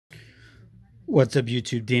What's up,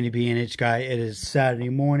 YouTube? Danny B&H guy. It is Saturday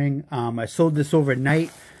morning. I sold this overnight.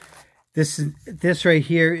 This right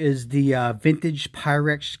here is the vintage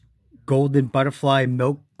Pyrex Golden Butterfly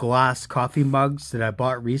Milk Glass coffee mugs that I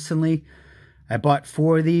bought recently. I bought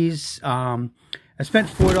 4 of these. I spent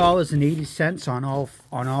 $4.80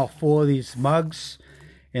 on all 4 of these mugs,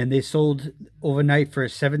 and they sold overnight for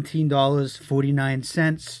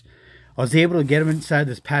 $17.49. I was able to get them inside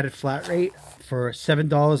this padded flat rate for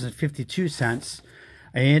 $7.52.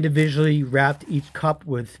 I individually wrapped each cup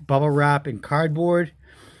with bubble wrap and cardboard,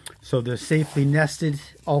 so they're safely nested,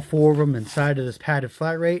 all 4 of them, inside of this padded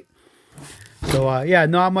flat rate. So yeah,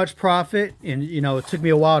 not much profit, and it took me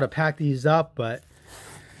a while to pack these up, but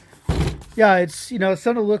yeah, it's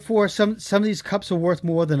something to look for. Some of these cups are worth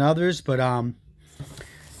more than others, but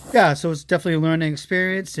yeah, so it's definitely a learning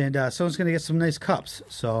experience, and someone's gonna get some nice cups.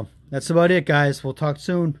 So that's about it, guys. We'll talk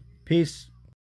soon. Peace.